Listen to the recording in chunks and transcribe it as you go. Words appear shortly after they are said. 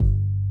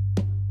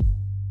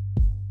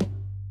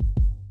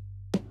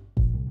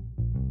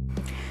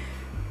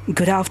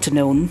Good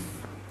afternoon.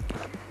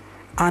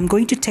 I'm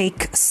going to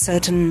take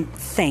certain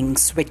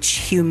things which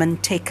human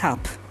take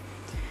up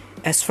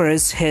as far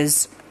as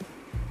his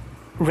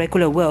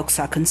regular works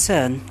are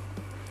concerned.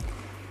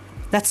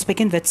 Let's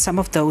begin with some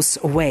of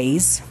those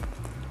ways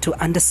to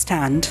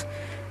understand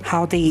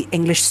how the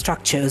English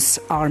structures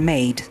are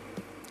made.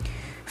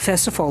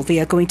 First of all,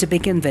 we are going to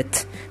begin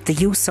with the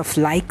use of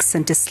likes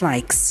and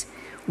dislikes,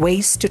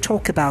 ways to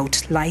talk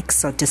about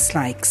likes or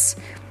dislikes,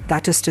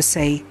 that is to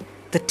say,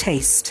 the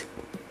taste.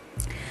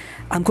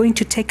 I'm going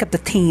to take up the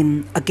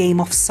theme, a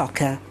game of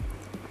soccer.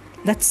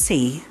 Let's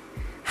see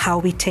how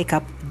we take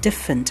up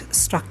different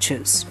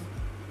structures.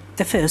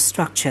 The first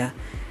structure,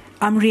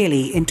 I'm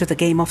really into the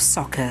game of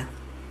soccer.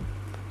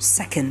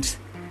 Second,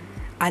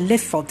 I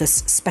live for this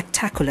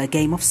spectacular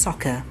game of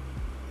soccer.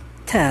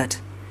 Third,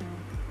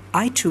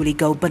 I truly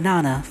go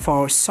banana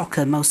for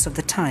soccer most of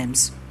the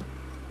times.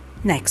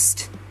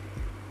 Next,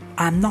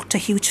 I'm not a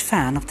huge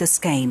fan of this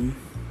game.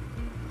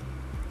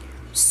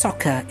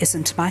 Soccer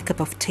isn't my cup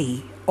of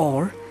tea,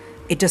 or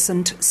it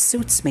doesn't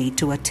suits me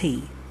to a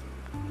T.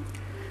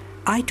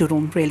 I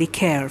don't really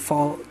care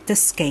for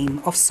this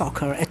game of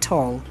soccer at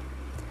all.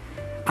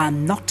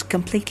 I'm not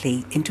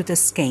completely into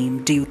this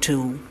game due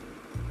to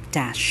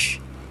dash.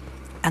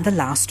 And the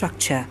last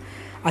structure,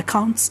 I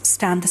can't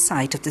stand the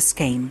sight of this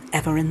game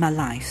ever in my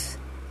life.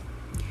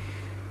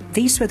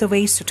 These were the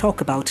ways to talk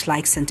about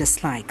likes and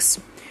dislikes.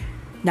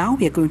 Now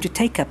we are going to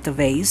take up the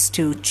ways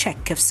to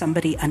check if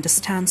somebody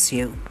understands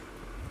you.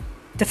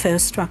 The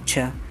first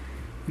structure,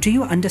 do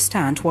you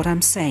understand what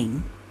I'm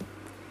saying?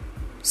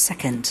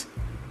 Second,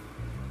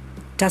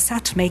 does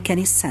that make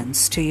any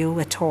sense to you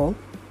at all?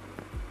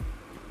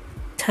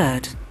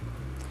 Third,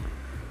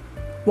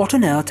 what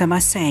on earth am I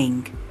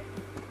saying?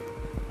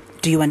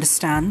 Do you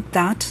understand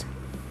that?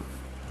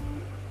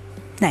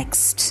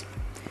 Next,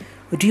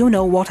 do you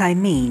know what I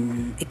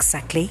mean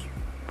exactly?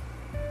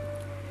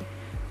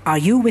 Are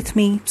you with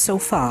me so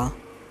far?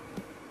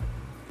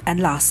 And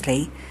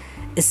lastly,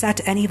 is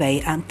that any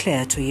way I'm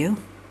clear to you?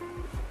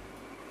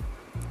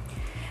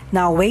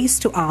 Now, ways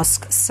to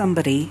ask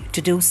somebody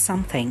to do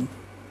something.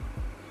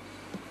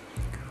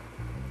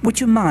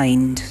 Would you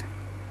mind?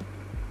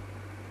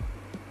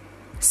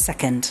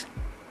 Second,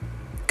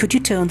 could you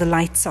turn the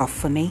lights off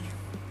for me?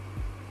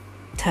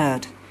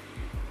 Third,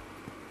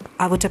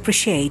 I would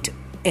appreciate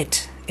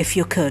it if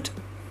you could.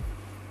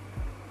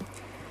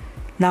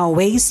 Now,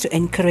 ways to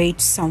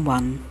encourage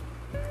someone.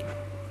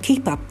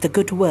 Keep up the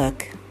good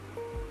work.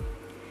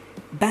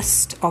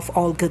 Best of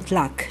all good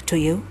luck to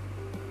you.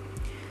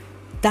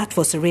 That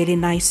was a really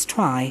nice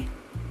try.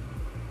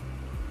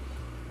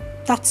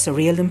 That's a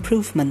real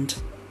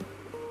improvement.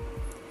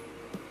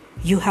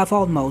 You have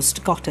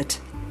almost got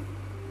it.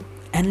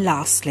 And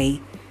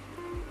lastly,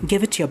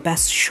 give it your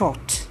best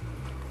shot.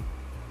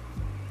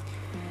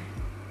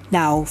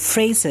 Now,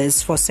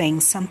 phrases for saying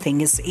something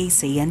is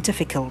easy and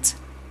difficult.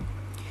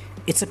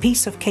 It's a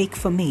piece of cake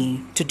for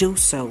me to do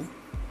so.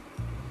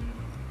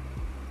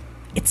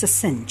 It's a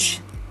cinch.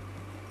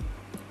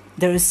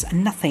 There is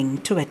nothing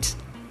to it.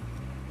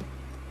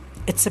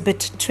 It's a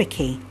bit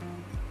tricky.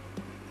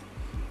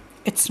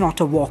 It's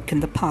not a walk in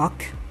the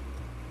park.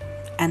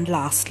 And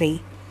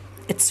lastly,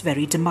 it's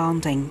very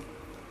demanding.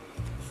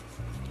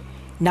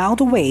 Now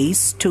the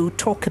ways to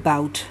talk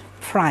about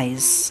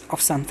price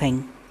of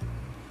something.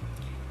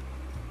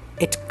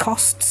 It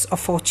costs a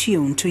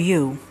fortune to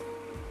you.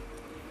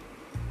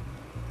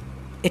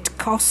 It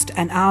cost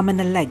an arm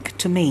and a leg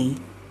to me.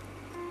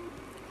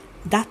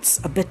 That's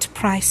a bit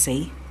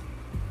pricey.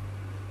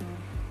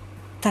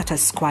 That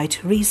is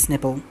quite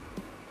reasonable.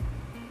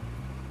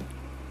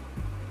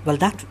 Well,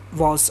 that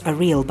was a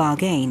real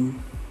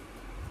bargain.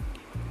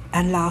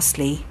 And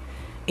lastly,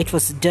 it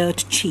was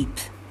dirt cheap.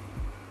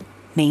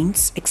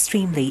 Means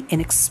extremely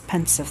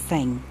inexpensive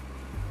thing.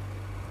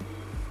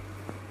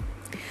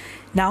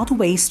 Now the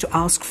ways to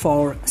ask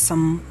for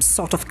some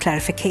sort of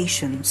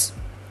clarifications.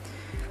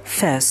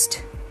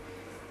 First,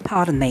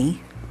 pardon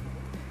me.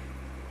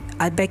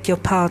 I beg your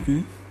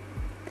pardon.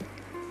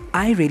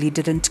 I really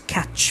didn't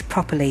catch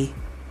properly.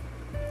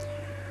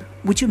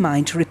 Would you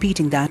mind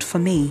repeating that for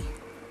me?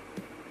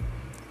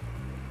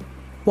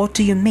 What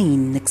do you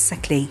mean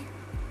exactly?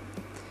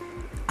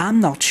 I'm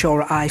not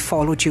sure I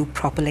followed you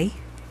properly.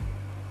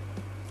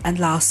 And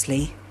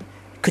lastly,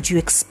 could you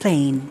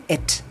explain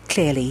it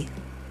clearly?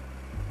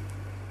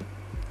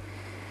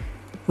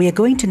 We are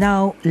going to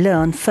now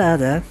learn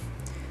further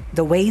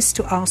the ways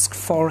to ask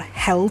for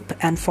help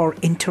and for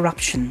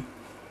interruption.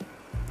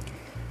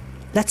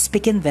 Let's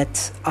begin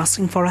with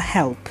asking for a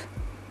help.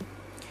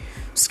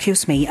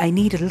 Excuse me, I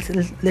need a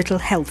little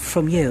help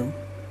from you.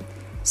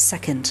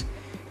 Second,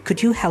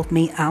 could you help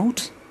me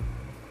out?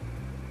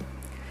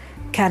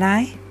 Can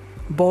I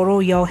borrow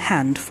your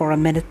hand for a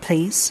minute,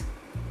 please?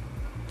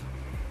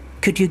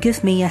 Could you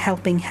give me a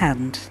helping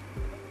hand?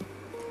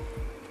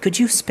 Could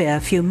you spare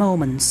a few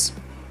moments?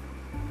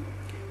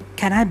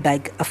 Can I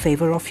beg a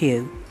favor of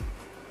you?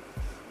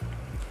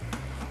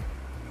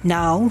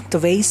 Now, the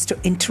ways to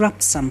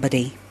interrupt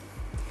somebody.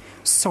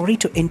 Sorry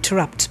to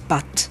interrupt,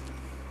 but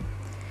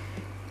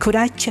Could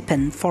I chip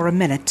in for a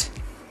minute?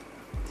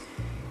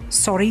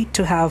 Sorry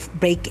to have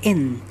break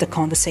in the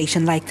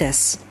conversation like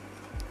this.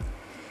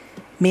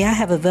 May I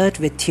have a word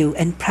with you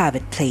in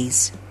private,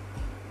 please?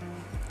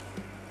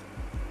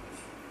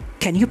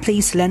 Can you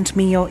please lend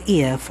me your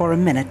ear for a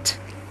minute?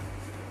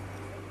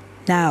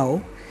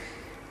 Now,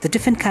 the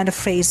different kind of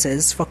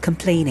phrases for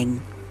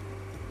complaining.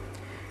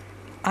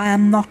 I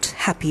am not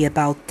happy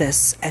about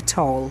this at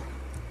all.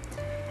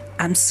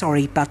 I'm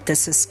sorry, but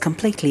this is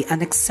completely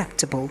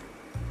unacceptable.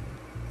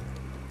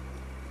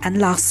 And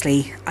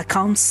lastly, I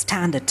can't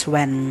stand it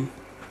when...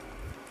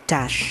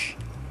 dash.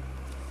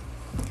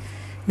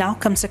 Now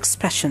comes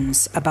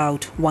expressions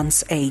about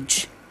one's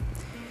age.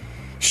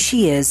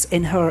 She is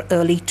in her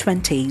early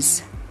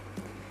 20s.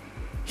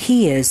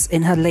 He is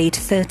in her late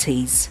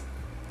 30s.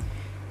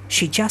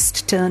 She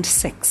just turned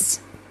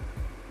 6.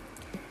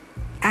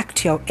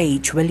 Act your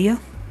age, will you?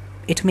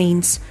 It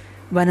means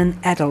when an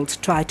adult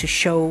tries to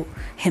show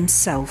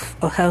himself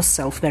or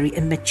herself very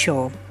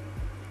immature.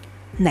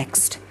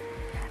 Next,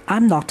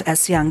 I'm not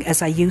as young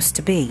as I used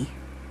to be.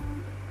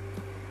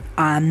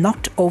 I'm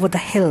not over the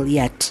hill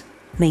yet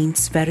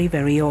means very,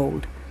 very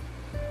old.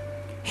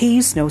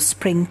 He's no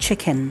spring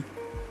chicken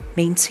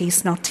means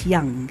he's not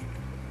young.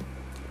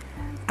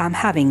 I'm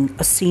having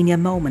a senior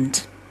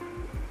moment.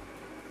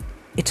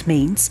 It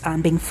means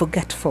I'm being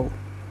forgetful.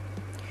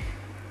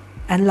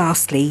 And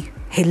lastly,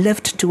 he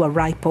lived to a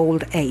ripe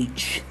old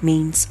age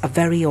means a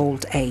very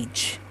old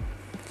age.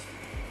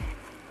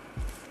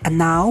 And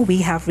now we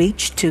have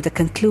reached to the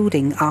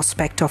concluding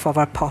aspect of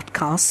our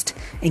podcast,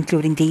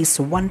 including these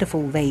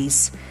wonderful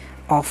ways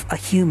of a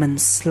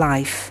human's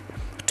life,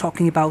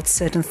 talking about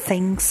certain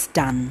things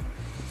done.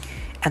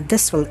 And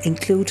this will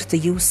include the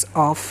use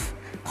of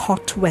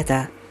hot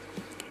weather.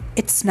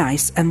 It's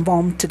nice and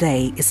warm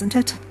today, isn't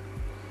it?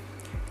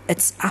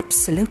 It's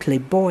absolutely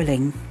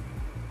boiling.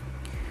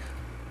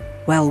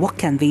 Well, what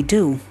can we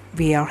do?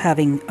 We are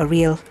having a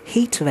real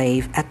heat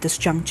wave at this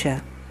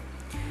juncture.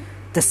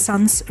 The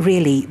sun's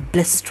really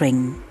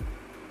blistering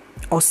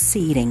or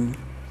searing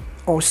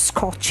or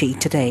scorchy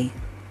today.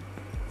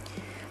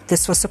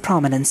 This was the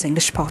Prominence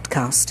English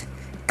Podcast.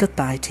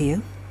 Goodbye to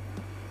you.